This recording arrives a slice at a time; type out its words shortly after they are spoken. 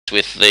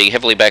with the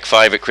heavily back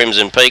favourite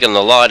Crimson Peak, and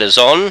the light is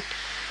on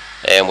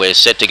and we're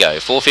set to go.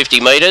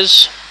 450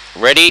 metres,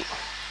 ready,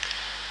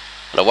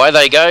 and away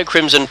they go.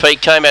 Crimson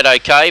Peak came out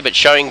okay, but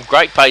showing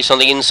great pace on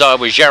the inside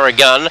was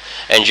Jarragun,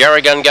 and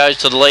Jarragun goes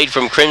to the lead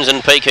from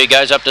Crimson Peak, who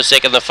goes up to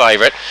second, the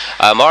favourite.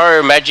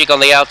 Mario Magic on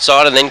the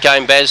outside, and then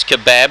came Baz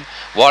Kebab.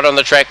 Wide on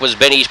the track was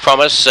Benny's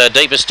Promise.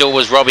 Deeper still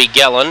was Robbie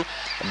Gallen.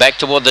 Back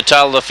toward the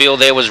tail of the field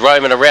there was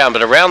Roman Around,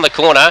 but around the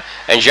corner,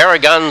 and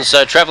Jarragun's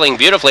travelling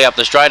beautifully up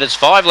the straight. It's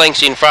 5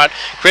 lengths in front.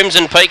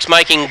 Crimson Peak's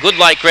making good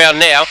late ground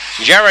now.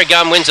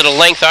 Jarragun wins at a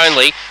length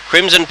only.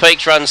 Crimson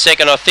Peak's run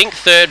second. I think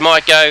third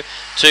might go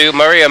to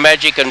Maria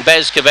Magic, and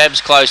Baz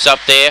Kebab's close up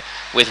there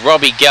with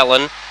Robbie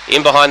Gallen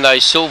in behind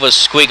those Silver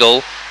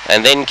Squiggle,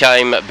 and then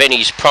came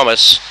Benny's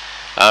Promise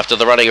after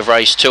the running of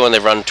race 2, and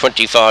they've run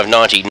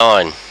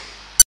 25.99.